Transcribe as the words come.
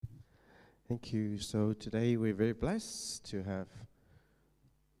Thank you. So today we're very blessed to have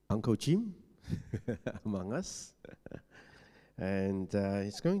Uncle Jim among us. And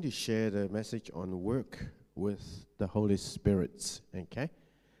he's going to share the message on work with the Holy Spirit. Okay?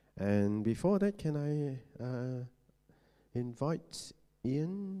 And before that, can I invite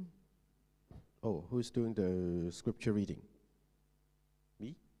Ian? Oh, who's doing the scripture reading?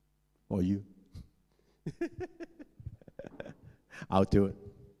 Me or you? I'll do it.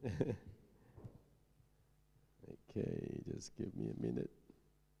 Okay, just give me a minute.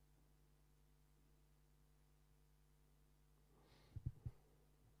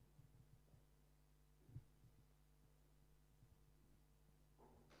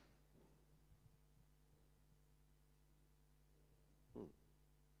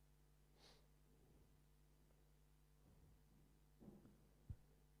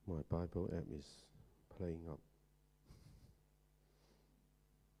 My Bible app is playing up.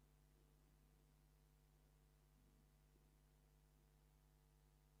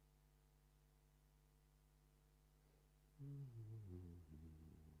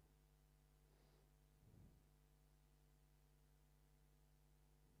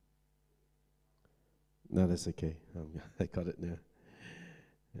 No, that's okay. I got it now.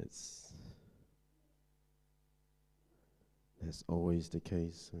 That's always the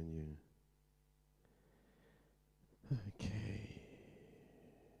case when you. Okay.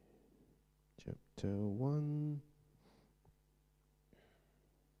 Chapter 1.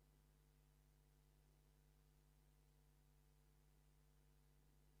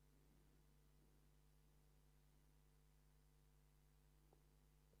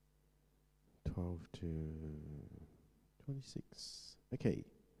 To 26. Okay,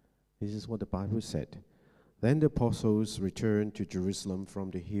 this is what the Bible said. Then the apostles returned to Jerusalem from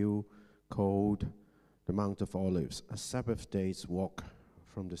the hill called the Mount of Olives, a Sabbath day's walk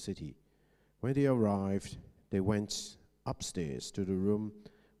from the city. When they arrived, they went upstairs to the room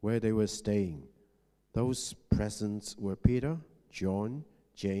where they were staying. Those present were Peter, John,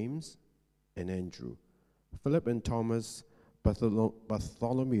 James, and Andrew, Philip and Thomas,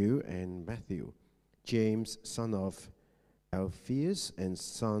 Bartholomew and Matthew, James, son of Alphaeus, and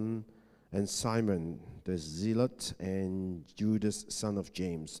Simon the Zealot, and Judas, son of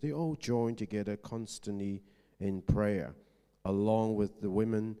James. They all joined together constantly in prayer, along with the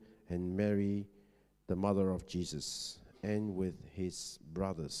women and Mary, the mother of Jesus, and with his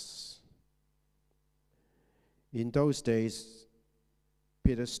brothers. In those days,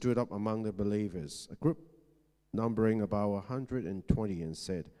 Peter stood up among the believers, a group numbering about 120, and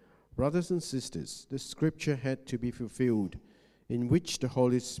said, "Brothers and sisters, the scripture had to be fulfilled, in which the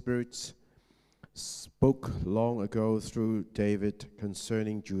Holy Spirit spoke long ago through David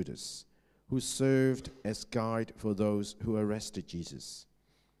concerning Judas, who served as guide for those who arrested Jesus.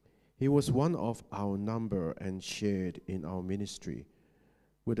 He was one of our number and shared in our ministry.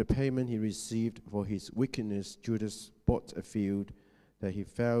 With the payment he received for his wickedness, Judas bought a field that he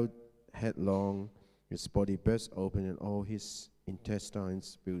fell headlong. His body burst open and all his intestines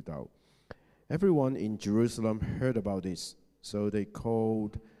spilled out. Everyone in Jerusalem heard about this, so they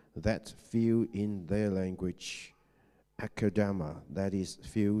called that field in their language Akeldama, that is,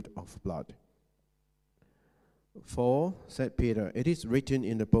 field of blood. For, said Peter, it is written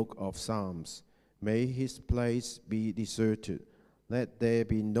in the book of Psalms, may his place be deserted, let there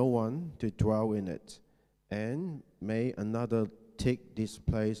be no one to dwell in it, and may another take this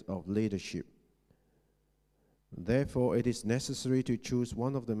place of leadership. Therefore, it is necessary to choose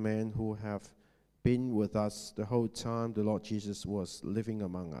one of the men who have been with us the whole time the Lord Jesus was living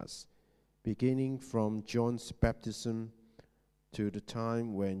among us, beginning from John's baptism to the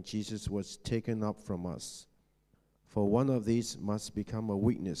time when Jesus was taken up from us. For one of these must become a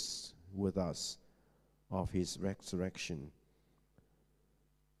witness with us of his resurrection."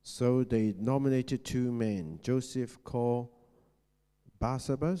 So they nominated 2 men, Joseph called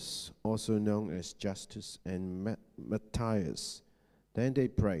Barsabbas, also known as Justus, and Matthias. Then they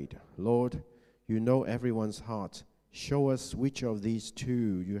prayed, "Lord, you know everyone's heart. Show us which of these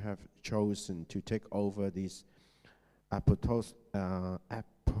 2 you have chosen to take over this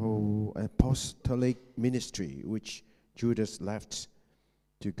apostolic ministry, which Judas left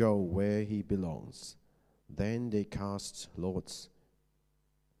to go where he belongs." Then they cast lots,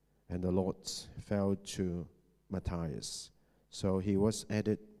 and the lots fell to Matthias. So he was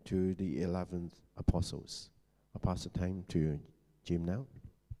added to the 11th apostles. I'll pass the time to Jim now.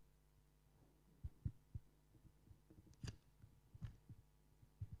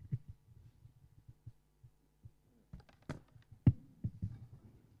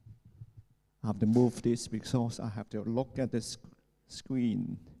 I have to move this because I have to look at the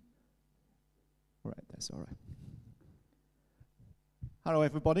screen. Yes, all right. Hello,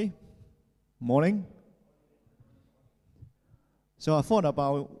 everybody. Morning. So I thought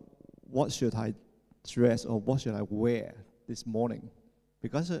about what should I dress or what should I wear this morning,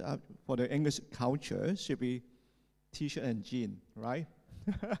 because for the English culture, it should be T-shirt and jean, right?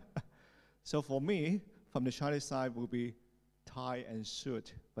 So for me, from the Chinese side, will be tie and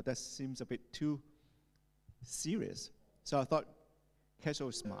suit, but that seems a bit too serious. So I thought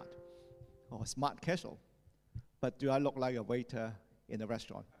casual smart, or smart casual. But do I look like a waiter in a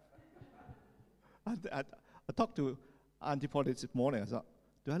restaurant? I talked to Auntie Polly this morning. I thought,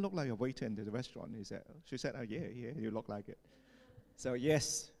 do I look like a waiter in the restaurant? She said, oh, yeah, you look like it. So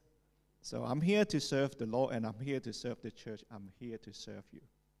yes. So I'm here to serve the Lord, and I'm here to serve the church. I'm here to serve you.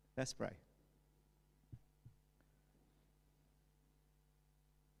 Let's pray.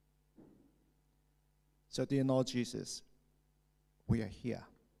 So dear Lord Jesus, we are here.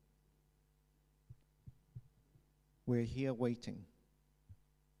 We're here waiting.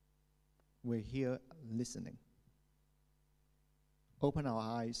 We're here listening. Open our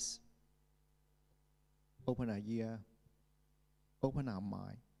eyes, open our ear, open our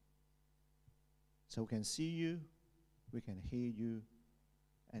mind, so we can see you, we can hear you,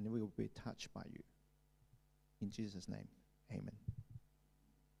 and we will be touched by you. In Jesus' name, amen.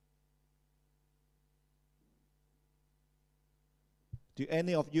 Do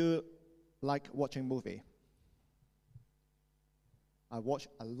any of you like watching movie? I watch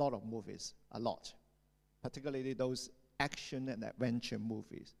a lot of movies, a lot, particularly those action and adventure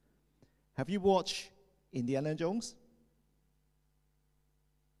movies. Have you watched Indiana Jones?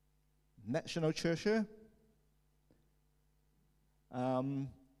 National Treasure? Tomb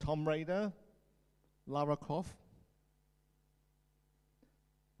Raider? Lara Croft?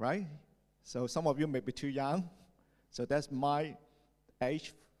 Right? So some of you may be too young. So that's my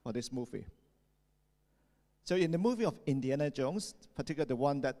age for this movie. So in the movie of Indiana Jones, particularly the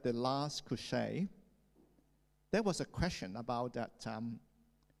one that The Last Crusade, there was a question about that,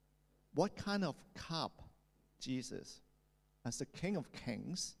 what kind of cup Jesus, as the King of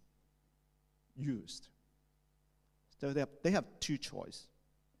Kings, used. So they have two choices.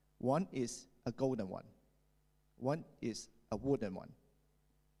 One is a golden one. One is a wooden one.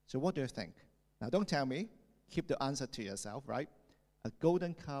 So what do you think? Now don't tell me. Keep the answer to yourself, right? A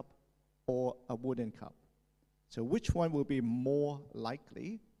golden cup or a wooden cup. So which one will be more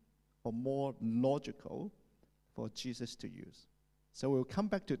likely or more logical for Jesus to use? So we'll come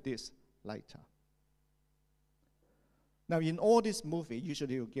back to this later. Now in all this movie,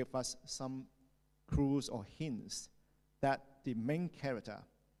 usually will give us some clues or hints that the main character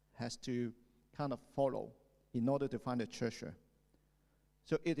has to kind of follow in order to find the treasure.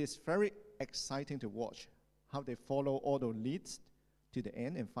 So it is very exciting to watch how they follow all the leads to the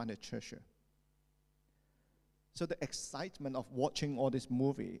end and find the treasure. So the excitement of watching all this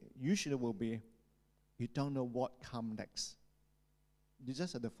movie usually will be, you don't know what comes next. You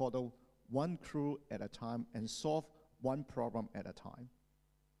just have to follow one clue at a time and solve one problem at a time.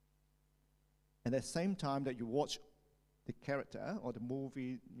 And at the same time that you watch the character or the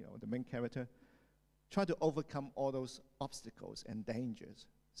movie, the main character, try to overcome all those obstacles and dangers.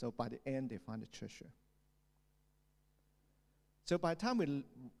 So by the end, they find the treasure. So by the time we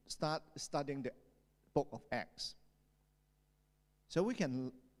start studying the book of Acts, so we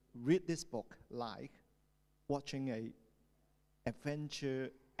can read this book like watching a adventure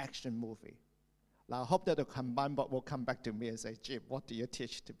action movie. Now I hope that the combined book will come back to me and say, Jim, what do you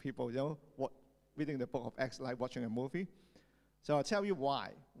teach to people? What reading the book of Acts like watching a movie? So I'll tell you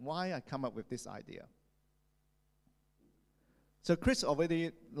why I come up with this idea. So Chris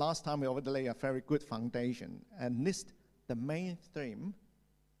last time we already laid a very good foundation and list the main theme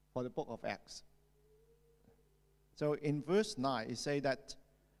for the book of Acts. So in verse 9, it says that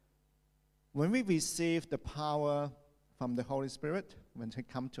when we receive the power from the Holy Spirit, when He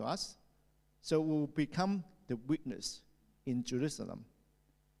comes to us, so we will become the witness in Jerusalem,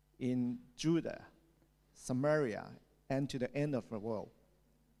 in Judah, Samaria, and to the end of the world.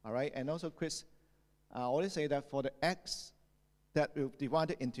 All right? And also, Chris, I always say that for the Acts, that we've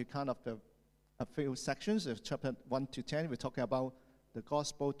divided into kind of a few sections of chapter 1 to 10, we're talking about the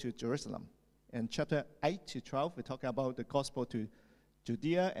gospel to Jerusalem. And chapter 8 to 12, we're talking about the gospel to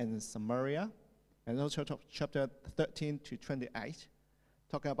Judea and Samaria. And also chapter 13 to 28,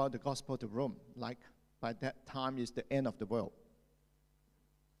 talking about the gospel to Rome, like by that time is the end of the world.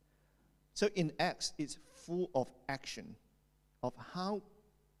 So in Acts, it's full of action of how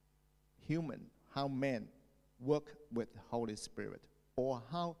men work with the Holy Spirit, or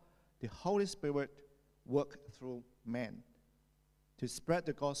how the Holy Spirit work through men to spread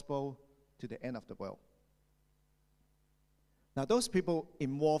the gospel to the end of the world. Now, those people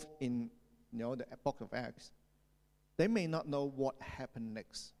involved in the book of Acts, they may not know what happened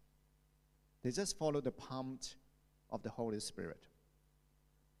next. They just follow the prompt of the Holy Spirit.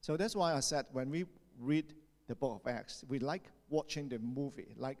 So that's why I said when we read the book of Acts, we like watching the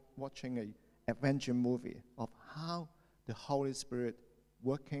movie, like watching an adventure movie of how the Holy Spirit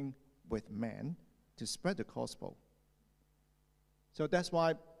working with man to spread the gospel. So that's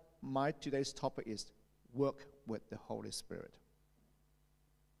why my today's topic is work with the Holy Spirit.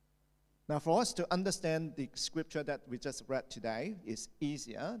 Now, for us to understand the scripture that we just read today, it's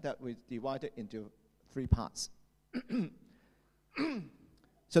easier that we divide it into 3 parts.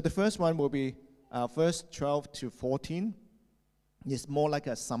 So the first one will be verse 12 to 14. It's more like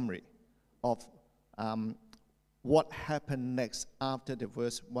a summary of what happened next after the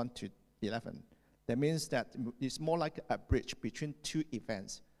verse 1 to 11. That means that it's more like a bridge between 2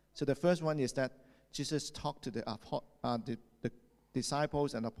 events. So the first one is that Jesus talked to the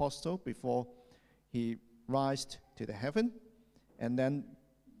disciples and apostles before he rised to the heaven. And then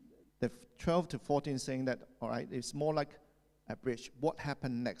the 12 to 14 saying that, all right, it's more like a bridge. What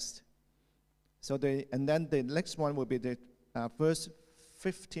happened next? So and then the next one will be the verse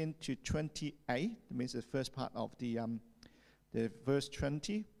 15 to 28. That means the first part of the verse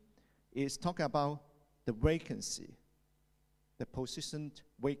 20 is talking about the vacancy, the position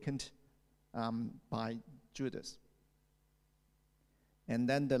vacant by Judas. And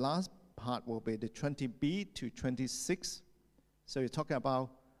then the last part will be the 20b to 26. So you're talking about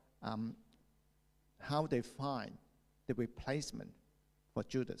how they find the replacement for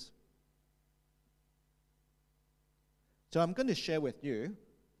Judas. So I'm going to share with you,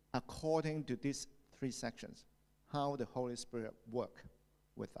 according to these 3 sections, how the Holy Spirit work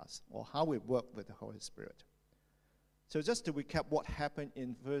with us, or how we work with the Holy Spirit. So just to recap what happened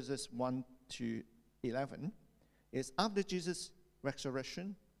in verses 1 to 11, is after Jesus'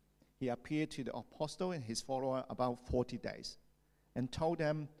 resurrection, he appeared to the apostle and his follower about 40 days and told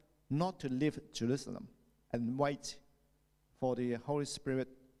them not to leave Jerusalem and wait for the Holy Spirit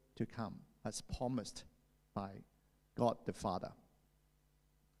to come as promised by God the Father.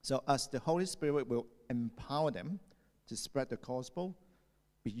 So as the Holy Spirit will empower them to spread the gospel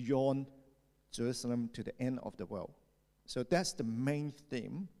beyond Jerusalem to the end of the world. So that's the main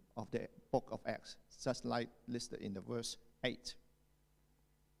theme of the book of Acts, just like listed in the verse 8.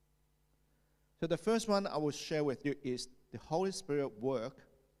 So the first one I will share with you is the Holy Spirit work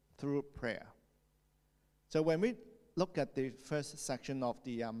through prayer. So when we look at the first section of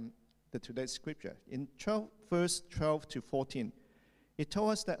the today's scripture, in verse 12 to 14, it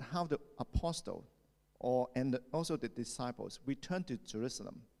told us that how the apostle and also the disciples returned to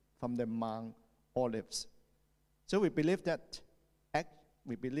Jerusalem from the Mount Olives. So we believe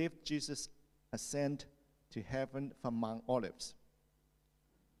Jesus ascended to heaven from Mount Olives.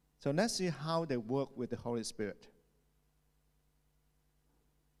 So let's see how they work with the Holy Spirit.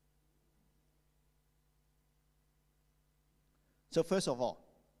 So first of all,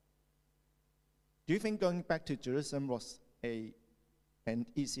 do you think going back to Jerusalem was an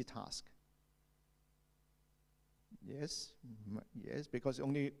easy task? Yes, because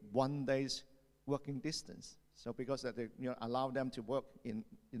only 1 day's working distance. So because that they allow them to work in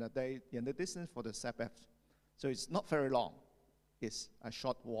a day in the distance for the Sabbath. So it's not very long. It's a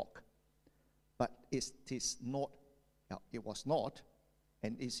short walk. But it was not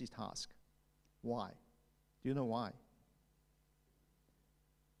an easy task. Why? Do you know why?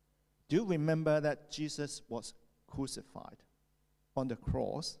 Do you remember that Jesus was crucified on the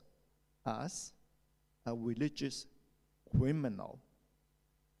cross as a religious criminal?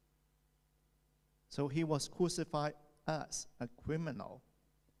 So he was crucified as a criminal.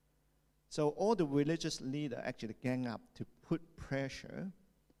 So all the religious leaders actually gang up to put pressure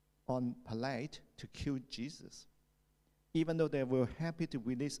on Pilate to kill Jesus, even though they were happy to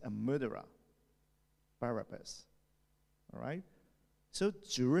release a murderer, Barabbas. All right? So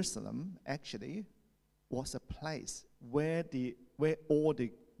Jerusalem actually was a place where all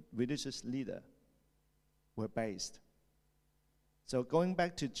the religious leaders were based. So going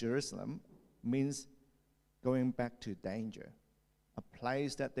back to Jerusalem means going back to danger, a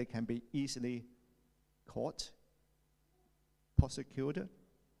place that they can be easily caught, prosecuted,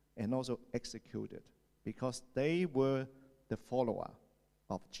 and also executed, because they were the follower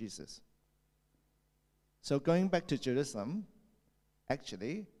of Jesus. So going back to Jerusalem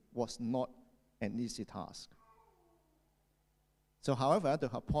actually was not an easy task. So however, the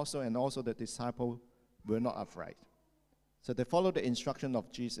apostle and also the disciple were not afraid. So they followed the instruction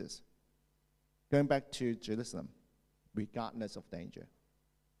of Jesus, going back to Jerusalem, regardless of danger.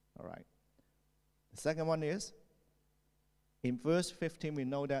 All right. The second one is, In verse 15, we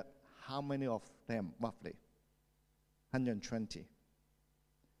know that how many of them, roughly? 120.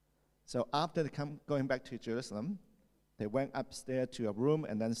 So after going back to Jerusalem, they went upstairs to a room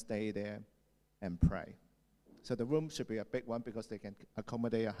and then stayed there and pray. So the room should be a big one because they can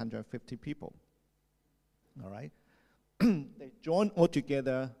accommodate 150 people. All right? They join all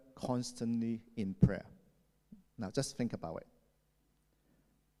together constantly in prayer. Now just think about it.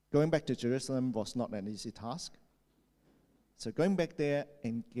 Going back to Jerusalem was not an easy task. So going back there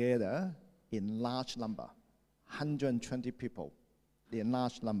and gather in large number, 120 people in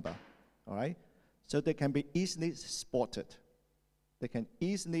large number, all right? So they can be easily spotted. They can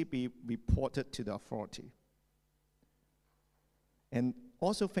easily be reported to the authority. And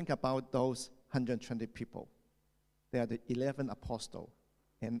also think about those 120 people. They are the 11 apostles,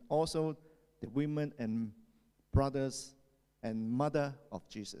 and also the women and brothers and mother of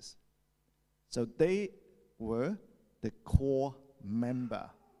Jesus. So they were the core member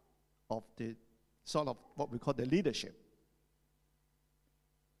of the sort of what we call the leadership.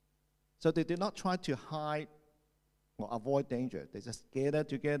 So they did not try to hide or avoid danger. They just gathered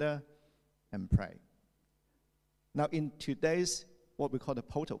together and pray. Now in today's what we call the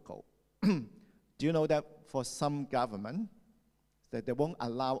protocol, do you know that for some government, that they won't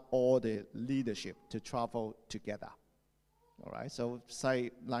allow all the leadership to travel together? All right, so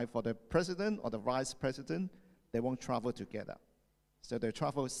say like for the president or the vice president, they won't travel together. So they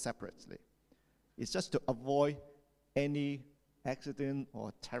travel separately. It's just to avoid any accident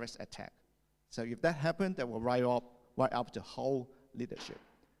or terrorist attack. So if that happened, they will write up the whole leadership.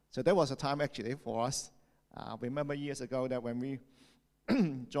 So there was a time actually for us. Remember years ago that when we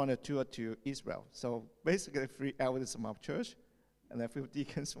joined a tour to Israel. So basically 3 elders from our church and a few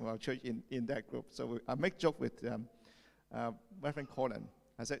deacons from our church in that group. So I make joke with Reverend Colin.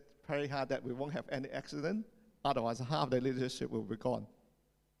 I said, pray hard that we won't have any accident, otherwise half the leadership will be gone.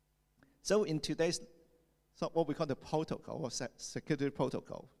 So in today's, so what we call the protocol, or security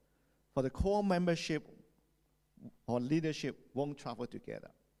protocol, for the core membership or leadership won't travel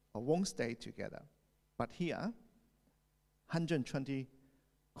together or won't stay together. But here, 120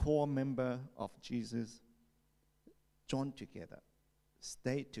 core member of Jesus join together,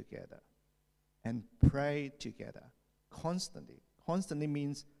 stay together, and pray together constantly. Constantly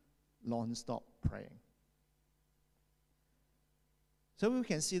means non-stop praying. So we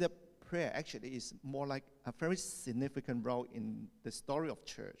can see that prayer actually is more like a very significant role in the story of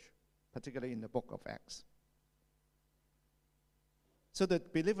church, particularly in the book of Acts. So the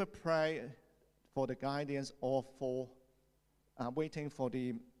believer pray for the guidance or for waiting for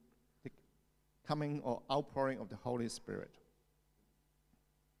the coming or outpouring of the Holy Spirit.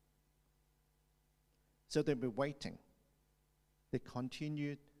 So they'll be waiting. They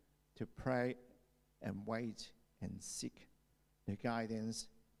continue to pray and wait and seek the guidance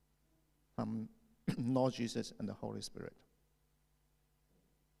from Lord Jesus and the Holy Spirit.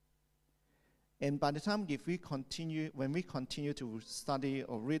 And by the time when we continue to study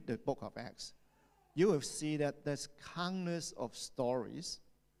or read the book of Acts, you will see that there's countless of stories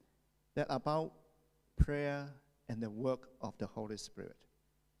that about prayer and the work of the Holy Spirit.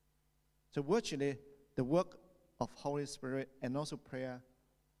 So virtually, the work of Holy Spirit and also prayer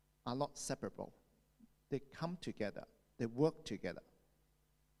are not separable. They come together. They work together.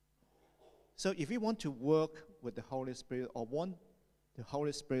 So if we want to work with the Holy Spirit or want the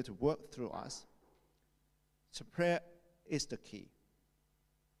Holy Spirit to work through us, so prayer is the key.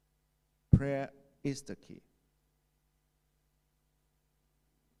 Prayer is the key.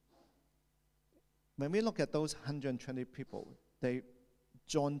 When we look at those 120 people, they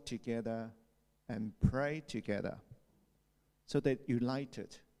joined together and prayed together. So they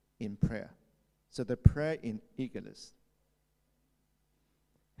united in prayer. So they pray in eagerness.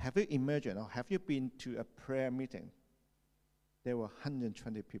 Have you imagined or have you been to a prayer meeting? There were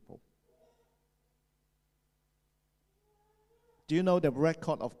 120 people. Do you know the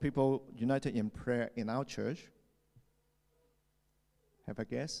record of people united in prayer in our church? Have a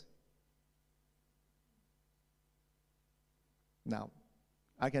guess? Now,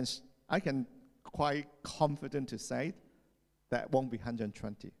 I can quite confident to say that won't be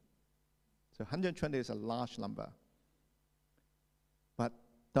 120. So 120 is a large number. But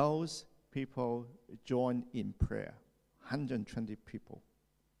those people join in prayer, 120 people.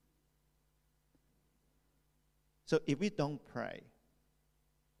 So if we don't pray,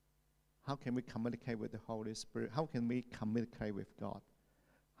 how can we communicate with the Holy Spirit? How can we communicate with God?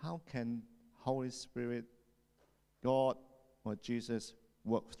 How can Holy Spirit, God, or Jesus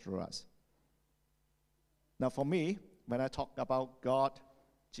work through us? Now for me, when I talk about God,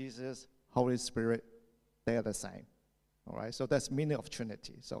 Jesus, Holy Spirit, they are the same. All right, so that's meaning of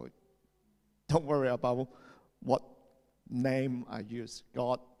Trinity. So don't worry about what name I use,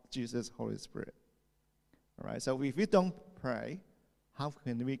 God, Jesus, Holy Spirit. All right, so if we don't pray, how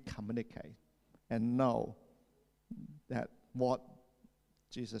can we communicate and know that what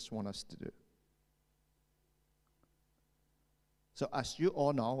Jesus wants us to do? So as you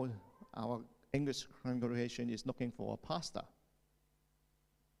all know, our English congregation is looking for a pastor.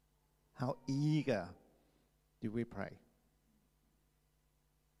 How eager do we pray?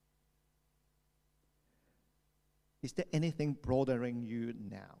 Is there anything bothering you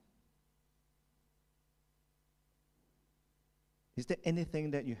now? Is there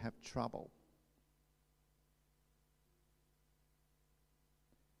anything that you have trouble?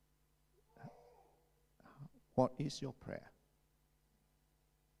 What is your prayer?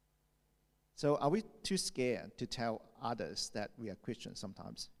 So are we too scared to tell others that we are Christians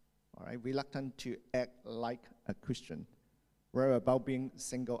sometimes? All right, reluctant to act like a Christian. We're about being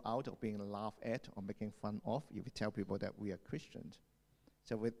singled out or being laughed at or making fun of if we tell people that we are Christians.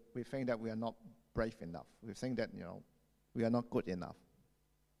 So we think that we are not brave enough. We think that, we are not good enough.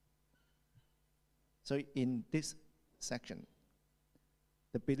 So in this section,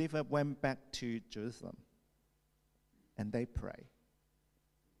 the believer went back to Jerusalem and they pray.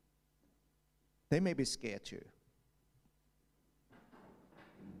 They may be scared too,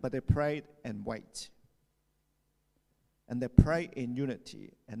 but they prayed and wait. And they pray in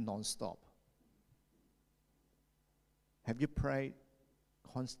unity and non-stop. Have you prayed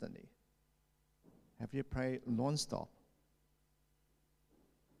constantly? Have you prayed non-stop?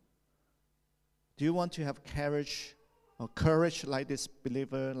 Do you want to have courage like this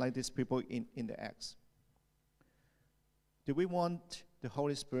believer, like these people in the Acts? Do we want the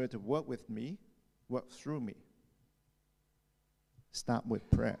Holy Spirit to work with me, work through me? Start with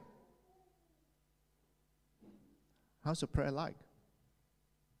prayer. How's your prayer like?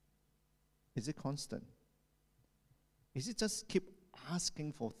 Is it constant? Is it just keep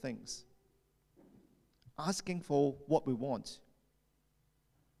asking for things? Asking for what we want?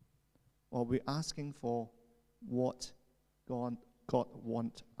 Or we're asking for what God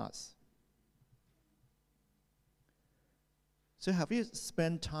wants us? So have you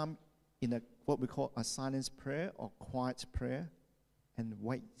spent time in what we call a silence prayer or quiet prayer and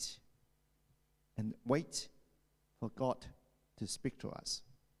wait? And wait for God to speak to us.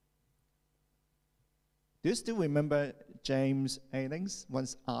 Do you still remember James Ailings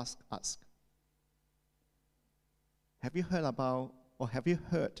once asked us, have you heard about or have you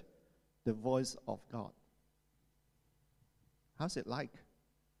heard the voice of God? How's it like?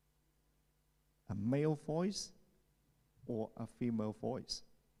 A male voice or a female voice?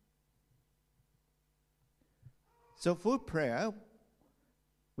 So through prayer,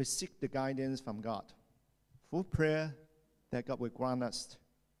 we seek the guidance from God. Through prayer, that God will grant us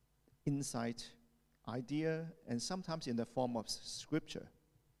insight, idea, and sometimes in the form of scripture.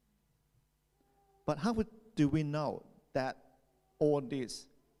 But how do we know that all these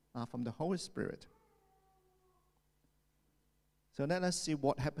are from the Holy Spirit? So let us see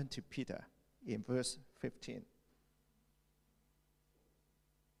what happened to Peter in verse 15.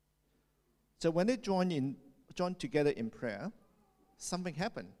 So when they joined together in prayer, something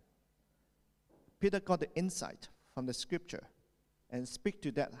happened. Peter got the insight from the scripture and speak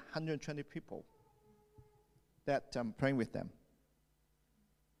to that 120 people that praying with them.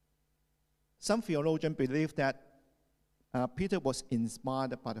 Some theologians believe that Peter was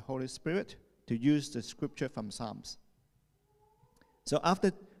inspired by the Holy Spirit to use the scripture from Psalms. So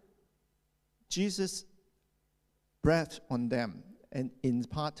after Jesus breathed on them and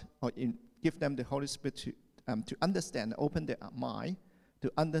give them the Holy Spirit to understand, open their mind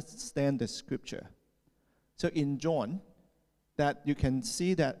to understand the scripture. So in John, that you can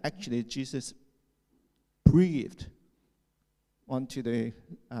see that actually Jesus breathed onto the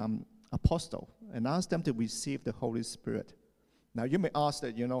apostle and asked them to receive the Holy Spirit. Now you may ask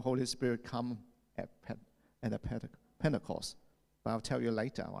that, Holy Spirit come at Pentecost, but I'll tell you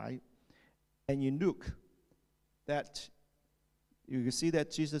later, right? And in Luke, that you can see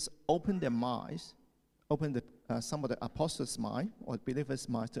that Jesus opened their minds, opened some of the apostles' mind or believers'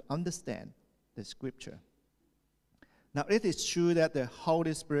 minds to understand the scripture. Now it is true that the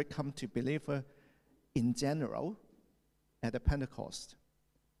Holy Spirit come to believer in general at the Pentecost.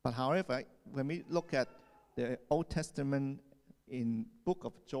 But however, when we look at the Old Testament in book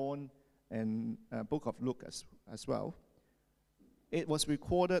of John and book of Luke as well, it was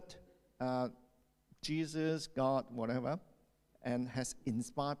recorded Jesus, God, whatever, and has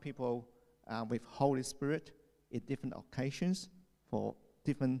inspired people with Holy Spirit in different occasions for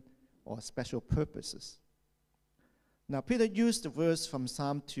different or special purposes. Now, Peter used the verse from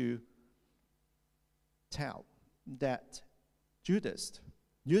Psalm to tell that Judas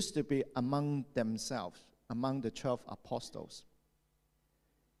used to be among themselves, among the 12 apostles.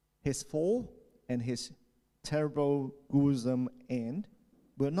 His fall and his terrible, gruesome end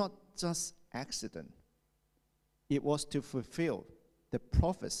were not just accident. It was to fulfill the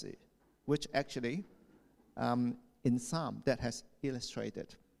prophecy, which actually in Psalm that has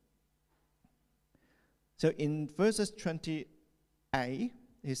illustrated. So in verses 20a,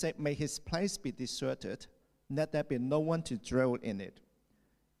 he said, "May his place be deserted, let there be no one to dwell in it."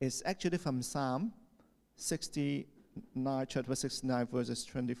 It's actually from Psalm 69, chapter 69,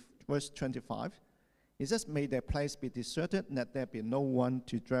 verse 25. It says, "May their place be deserted, let there be no one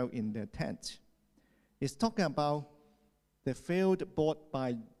to dwell in their tent." It's talking about the field bought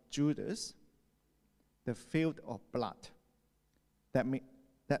by Judas, the field of blood. That means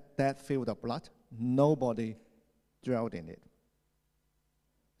that field of blood, nobody dwelled in it.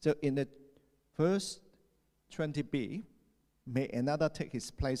 So in the verse 20b, may another take his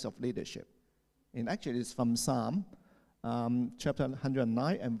place of leadership. And actually it's from Psalm chapter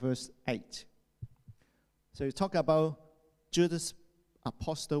 109 and verse 8. So you talk about Judas'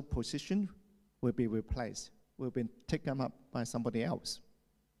 apostle position will be replaced, will be taken up by somebody else.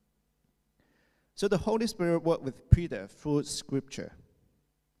 So the Holy Spirit worked with Peter through Scripture.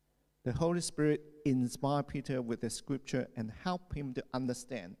 The Holy Spirit inspired Peter with the Scripture and helped him to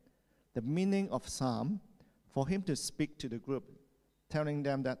understand the meaning of Psalm for him to speak to the group, telling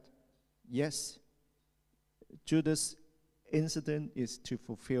them that, yes, Judas' incident is to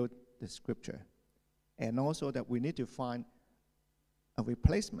fulfill the Scripture, and also that we need to find a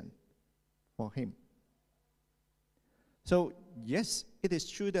replacement for him. So, yes, it is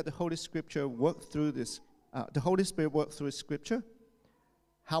true that the Holy Scripture worked through this. The Holy Spirit worked through Scripture,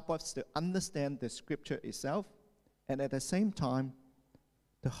 help us to understand the Scripture itself, and at the same time,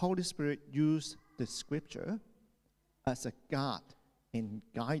 the Holy Spirit used the Scripture as a guide and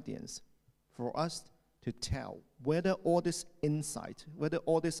guidance for us to tell whether all this insight, whether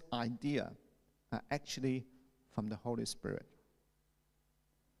all this idea are actually from the Holy Spirit.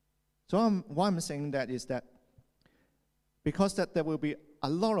 So why I'm saying that is that because that there will be a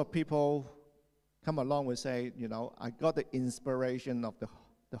lot of people come along and say, you know, I got the inspiration of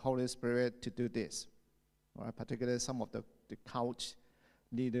the Holy Spirit to do this. All right, particularly some of the couch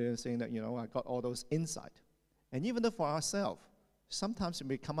leaders saying that, you know, I got all those insight. And even though for ourselves, sometimes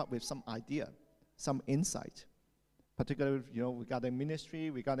we come up with some idea, some insight, particularly, you know, regarding ministry,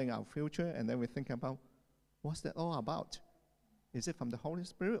 regarding our future, and then we think about, what's that all about? Is it from the Holy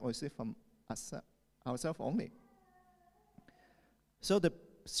Spirit or is it from ourselves only? So the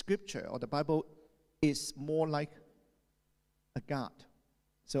Scripture or the Bible is more like a guide.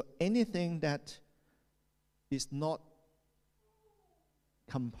 So anything that is not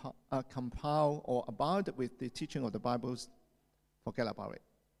compiled or abound with the teaching of the Bible, forget about it.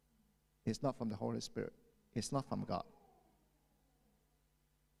 It's not from the Holy Spirit. It's not from God.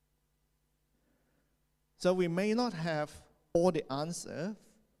 So we may not have all the answer,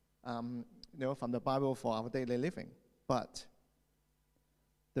 you know, from the Bible for our daily living, but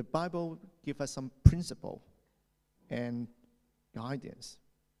the Bible gives us some principle and guidance.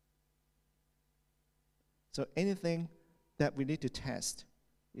 So anything that we need to test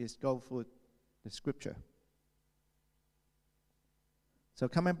is go through the Scripture. So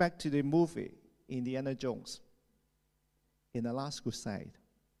coming back to the movie, Indiana Jones, in the Last Crusade,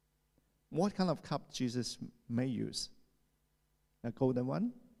 what kind of cup Jesus may use? A golden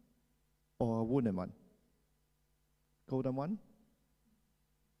one or a wooden one? Golden one?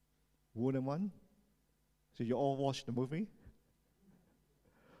 Wooden one? So you all watched the movie?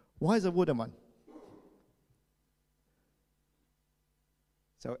 Why is a wooden one?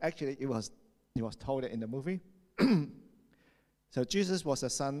 So actually it was told in the movie. So Jesus was the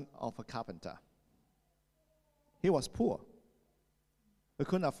son of a carpenter. He was poor. He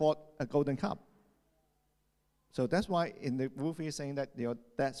couldn't afford a golden cup. So that's why in the movie is saying that, you know,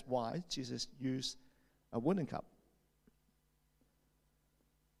 that's why Jesus used a wooden cup.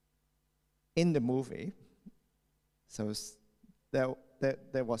 In the movie, so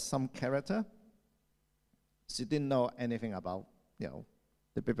there was some character. She didn't know anything about, you know,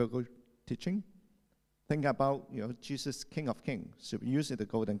 the biblical teaching. Think about, you know, Jesus, King of Kings, should use the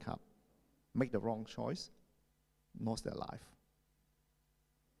golden cup, make the wrong choice, lost their life.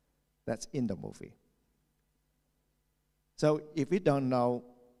 That's in the movie. So if we don't know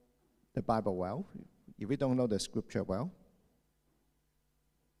the Bible well, if we don't know the Scripture well,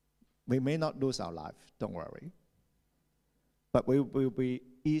 we may not lose our life, don't worry. But we will be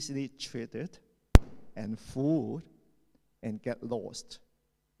easily treated and fooled and get lost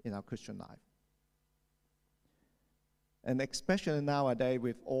in our Christian life. And especially nowadays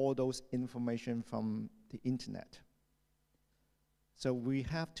with all those information from the internet. So we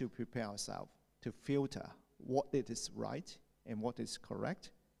have to prepare ourselves to filter what it is right and what is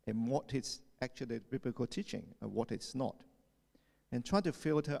correct and what is actually biblical teaching and what is not. And try to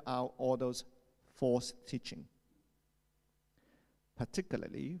filter out all those false teaching.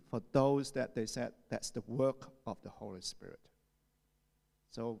 Particularly for those that they said that's the work of the Holy Spirit.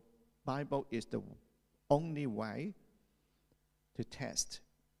 So Bible is the only way to test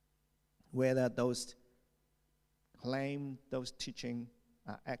whether those claim, those teaching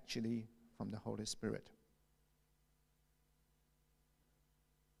are actually from the Holy Spirit.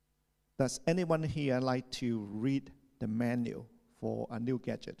 Does anyone here like to read the manual for a new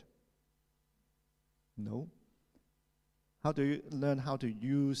gadget? No? How do you learn how to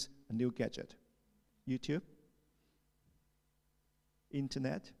use a new gadget? YouTube?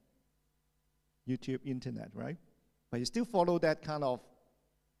 Internet? YouTube, internet, right? But you still follow that kind of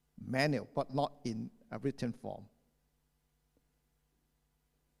manual, but not in a written form.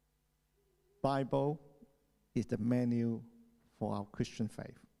 Bible is the manual for our Christian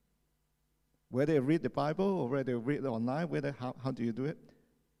faith. Whether you read the Bible or whether you read it online, how do you do it?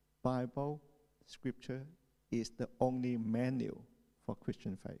 Bible, Scripture is the only manual for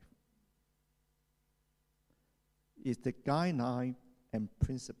Christian faith. It's the guideline and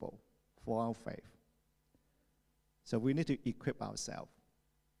principle for our faith. So we need to equip ourselves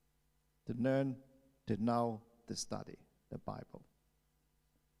to learn, to know, to study the Bible.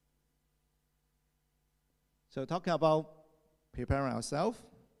 So talking about preparing ourselves,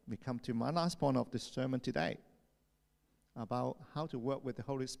 we come to my last point of the sermon today, about how to work with the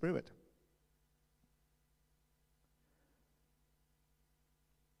Holy Spirit.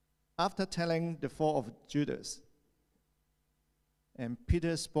 After telling the fall of Judas, and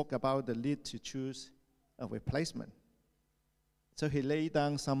Peter spoke about the need to choose a replacement. So he laid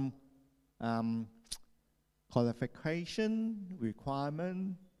down some qualification,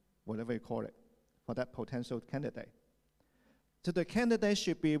 requirement, whatever you call it, for that potential candidate. So the candidate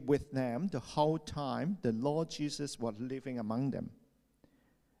should be with them the whole time the Lord Jesus was living among them.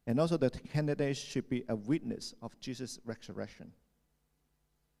 And also the candidate should be a witness of Jesus' resurrection.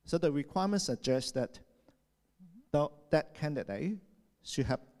 So the requirement suggests that that candidate should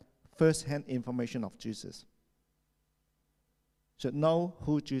have first-hand information of Jesus, should know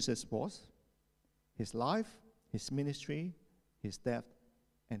who Jesus was, his life, his ministry, his death,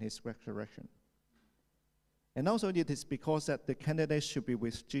 and his resurrection. And also it is because that the candidate should be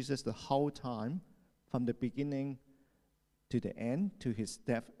with Jesus the whole time, from the beginning to the end, to his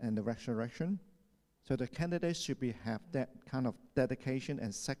death and the resurrection. So the candidate should have that kind of dedication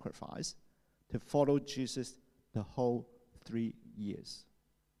and sacrifice to follow Jesus the whole 3 years.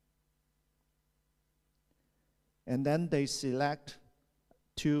 And then they select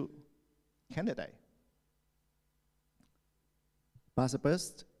 2 candidates,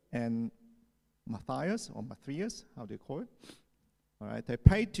 Barnabas and Matthias, or Matthias, how do you call it? All right, they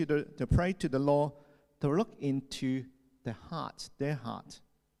prayed to the Lord to look into their heart,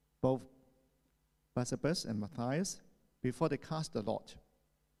 both Barnabas and Matthias, before they cast the lot.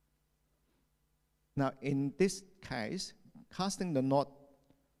 Now, in this case, casting the lot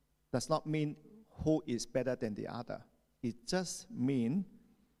does not mean who is better than the other. It just means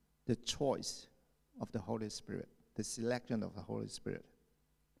the choice of the Holy Spirit, the selection of the Holy Spirit.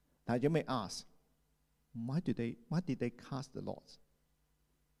 Now, you may ask, why did they cast the lot?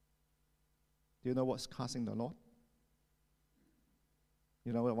 Do you know what's casting the lot?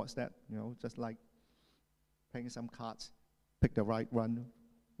 You know what's that? You know, just like playing some cards, pick the right one.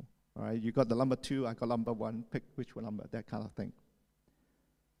 All right, you got the number 2, I got number 1, pick which one number, that kind of thing.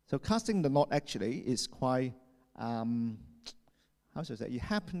 So casting the lot actually is quite, how should I say, it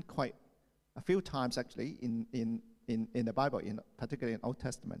happened quite a few times actually in the Bible, particularly in Old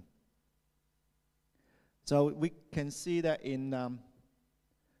Testament. So we can see that in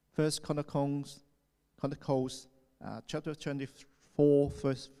First Chronicles chapter 24,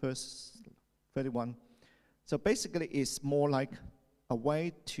 verse 31. So basically it's more like a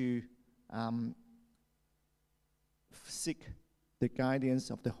way to seek the guidance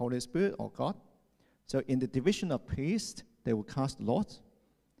of the Holy Spirit or God. So in the division of priests, they will cast a lot.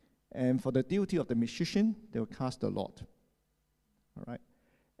 And for the duty of the musician, they will cast a lot. All right.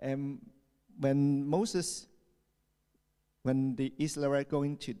 And when the Israelites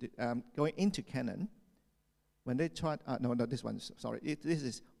going into Canaan, when they tried, this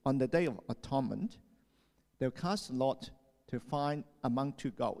is on the Day of Atonement, they'll cast a lot to find among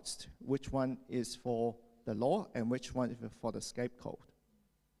 2 goats which one is for the the law and which one is for the scapegoat.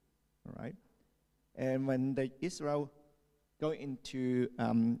 All right? And when the Israel go into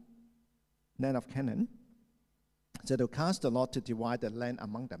land of Canaan, so they'll cast the lot to divide the land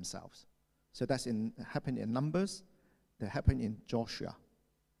among themselves. So that's happened in Numbers, that happened in Joshua.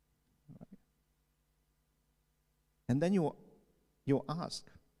 Right? And then you ask,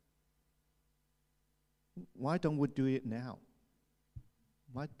 why don't we do it now?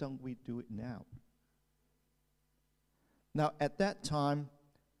 Why don't we do it now? Now, at that time,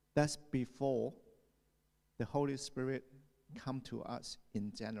 that's before the Holy Spirit come to us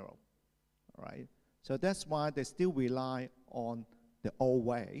in general, all right? So that's why they still rely on the old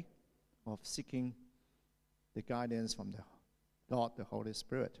way of seeking the guidance from the God, the Holy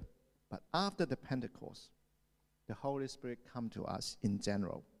Spirit. But after the Pentecost, the Holy Spirit come to us in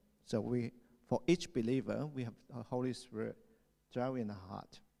general. So for each believer, we have the Holy Spirit dwell in the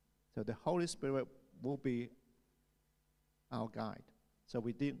heart. So the Holy Spirit will be our guide. So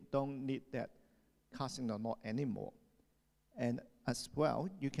we don't need that casting the lot anymore. And as well,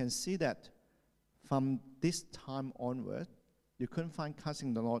 you can see that from this time onward, you couldn't find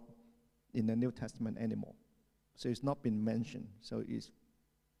casting the lot in the New Testament anymore. So it's not been mentioned. So it's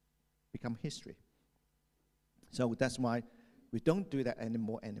become history. So that's why we don't do that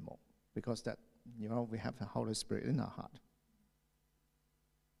anymore, because that, we have the Holy Spirit in our heart.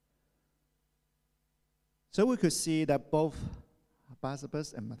 So we could see that both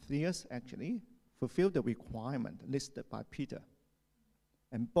Barnabas and Matthias actually fulfilled the requirement listed by Peter.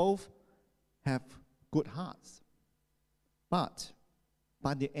 And both have good hearts. But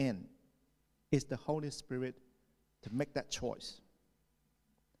by the end, it's the Holy Spirit to make that choice.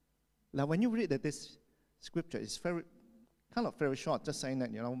 Now, when you read that this scripture, it's very short, just saying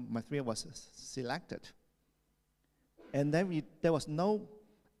that, Matthias was selected. And then there was no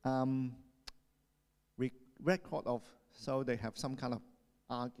record of, so they have some kind of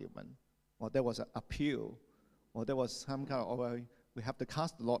argument, or there was an appeal, or there was some kind of, we have to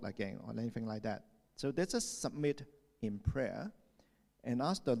cast the lot again, or anything like that. So they just submit in prayer and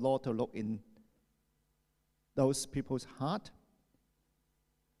ask the Lord to look in those people's heart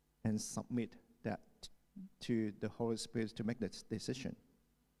and submit that to the Holy Spirit to make that decision.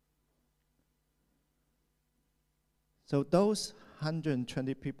 So those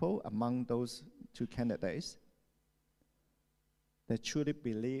 120 people among those two candidates, they truly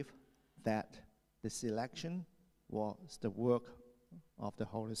believe that the selection was the work of the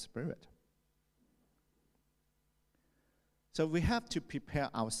Holy Spirit. So we have to prepare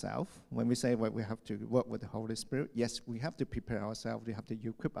ourselves. When we say we have to work with the Holy Spirit, yes, we have to prepare ourselves. We have to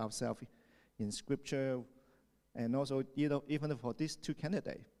equip ourselves in Scripture. And also, even for these two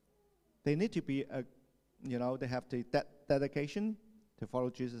candidates, they need to be, they have the dedication to follow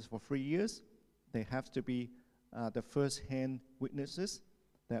Jesus for 3 years. They have to be the first-hand witnesses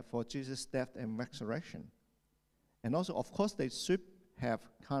that for Jesus' death and resurrection. And also, of course, they should have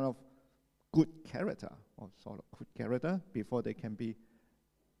kind of good character, or sort of good character, before they can be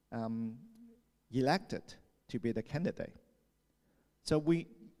elected to be the candidate. So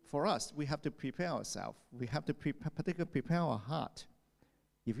for us, we have to prepare ourselves. We have to particularly prepare our heart.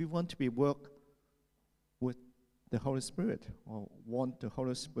 If we want to be work with the Holy Spirit, or want the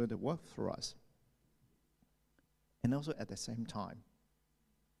Holy Spirit to work through us. And also at the same time,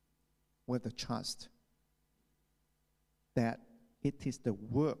 with the trust that it is the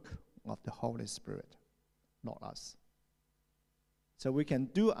work of the Holy Spirit, not us. So we can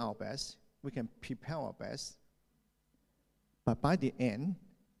do our best, we can prepare our best, but by the end,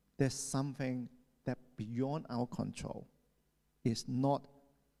 there's something that beyond our control is not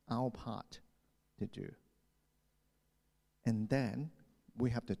our part to do. And then we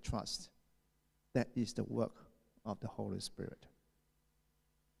have to trust that is the work of the Holy Spirit.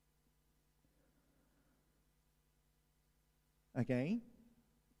 Again,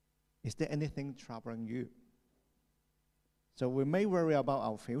 is there anything troubling you? So we may worry about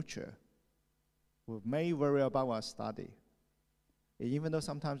our future. We may worry about our study. Even though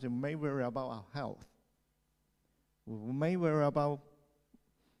sometimes we may worry about our health. We may worry about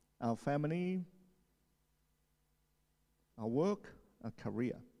our family, our work, our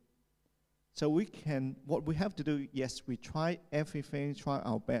career. So what we have to do, yes, we try everything, try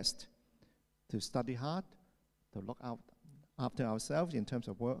our best to study hard, to look out after ourselves in terms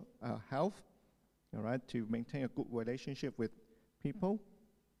of work, our health, all right, to maintain a good relationship with people.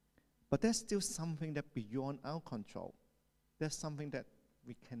 But there's still something that beyond our control. There's something that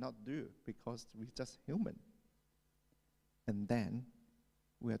we cannot do because we're just human. And then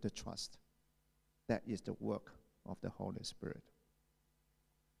we have to trust that is the work of the Holy Spirit.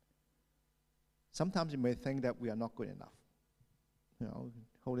 Sometimes you may think that we are not good enough.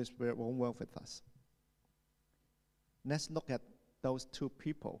 Holy Spirit won't work with us. Let's look at those two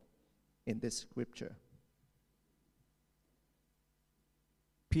people in this scripture.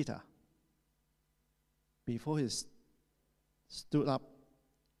 Peter, before he stood up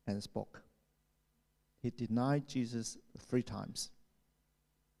and spoke, he denied Jesus 3 times.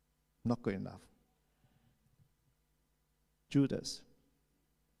 Not good enough. Judas,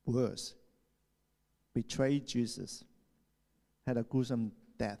 worse, betrayed Jesus, had a gruesome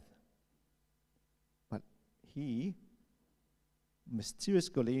death. But he,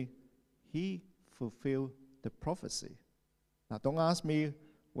 mysteriously, he fulfilled the prophecy. Now, don't ask me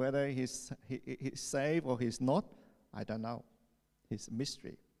whether he's saved or he's not. I don't know. It's a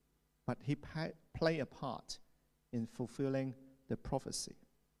mystery. But he played a part in fulfilling the prophecy.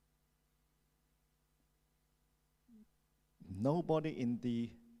 Nobody in the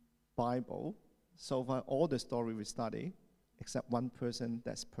Bible, so far all the story we study, except one person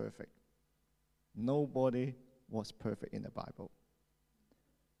that's perfect. Nobody was perfect in the Bible.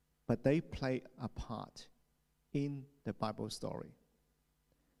 But they play a part in the Bible story.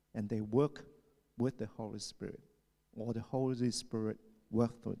 And they work with the Holy Spirit, or the Holy Spirit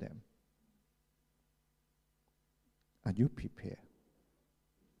work through them. Are you prepared?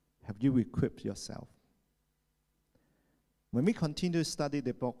 Have you equipped yourself? When we continue to study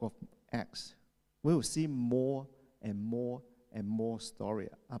the book of Acts, we will see more and more and more story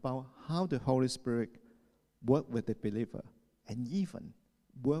about how the Holy Spirit worked with the believer and even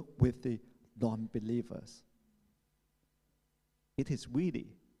work with the non-believers. It is really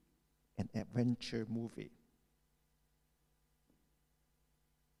an adventure movie.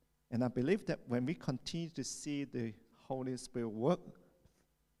 And I believe that when we continue to see the Holy Spirit work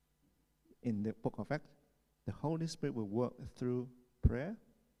in the book of Acts, the Holy Spirit will work through prayer,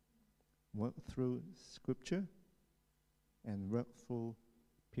 work through scripture, and work through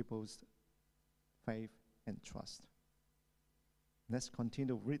people's faith and trust. Let's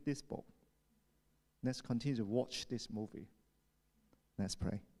continue to read this book. Let's continue to watch this movie. Let's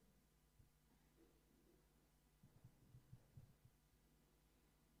pray.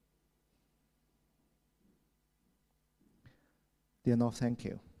 Dear Lord, thank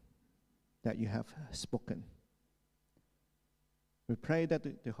you that you have spoken. We pray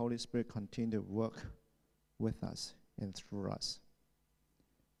that the Holy Spirit continue to work with us and through us.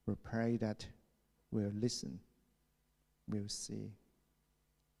 We pray that we'll listen, we'll see,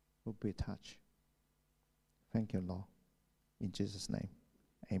 we'll be touched. Thank you, Lord. In Jesus' name,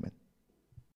 amen.